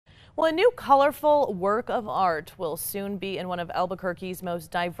Well, a new colorful work of art will soon be in one of Albuquerque's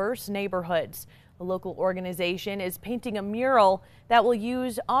most diverse neighborhoods. The local organization is painting a mural that will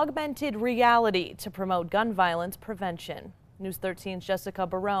use augmented reality to promote gun violence prevention. News 13's Jessica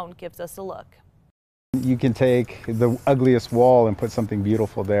Barone gives us a look. You can take the ugliest wall and put something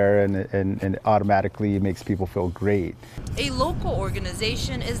beautiful there, and automatically it makes people feel great. A local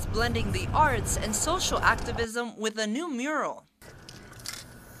organization is blending the arts and social activism with a new mural.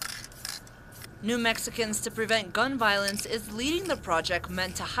 New Mexicans to Prevent Gun Violence is leading the project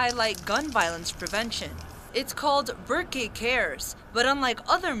meant to highlight gun violence prevention. It's called Albuquerque Cares, but unlike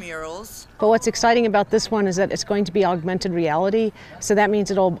other murals. But what's exciting about this one is that it's going to be augmented reality, so that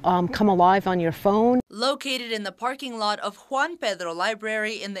means it'll come alive on your phone. Located in the parking lot of Juan Pedro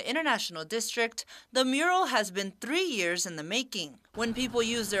Library in the International District, the mural has been 3 years in the making. When people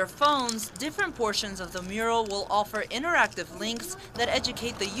use their phones, different portions of the mural will offer interactive links that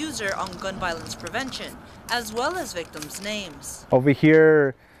educate the user on gun violence prevention, as well as victims' names. Over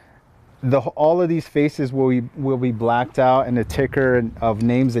here, all of these faces will be blacked out, and the ticker of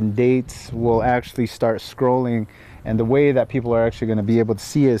names and dates will actually start scrolling. And the way that people are actually going to be able to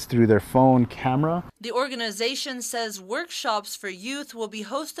see is through their phone camera. The organization says workshops for youth will be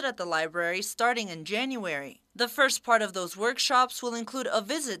hosted at the library starting in January. The first part of those workshops will include a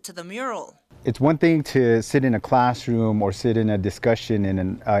visit to the mural. It's one thing to sit in a classroom or sit in a discussion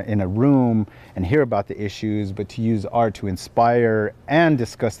in a room and hear about the issues, but to use art to inspire and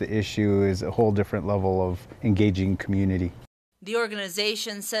discuss the issue is a whole different level of engaging community. The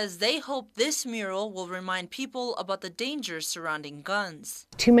organization says they hope this mural will remind people about the dangers surrounding guns.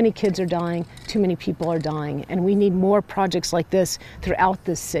 Too many kids are dying, too many people are dying, and we need more projects like this throughout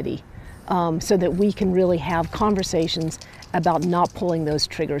this city so that we can really have conversations about not pulling those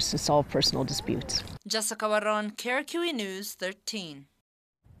triggers to solve personal disputes. Jessica Barron, KRQE News 13.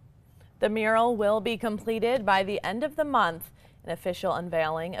 The mural will be completed by the end of the month. An official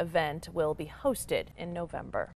unveiling event will be hosted in November.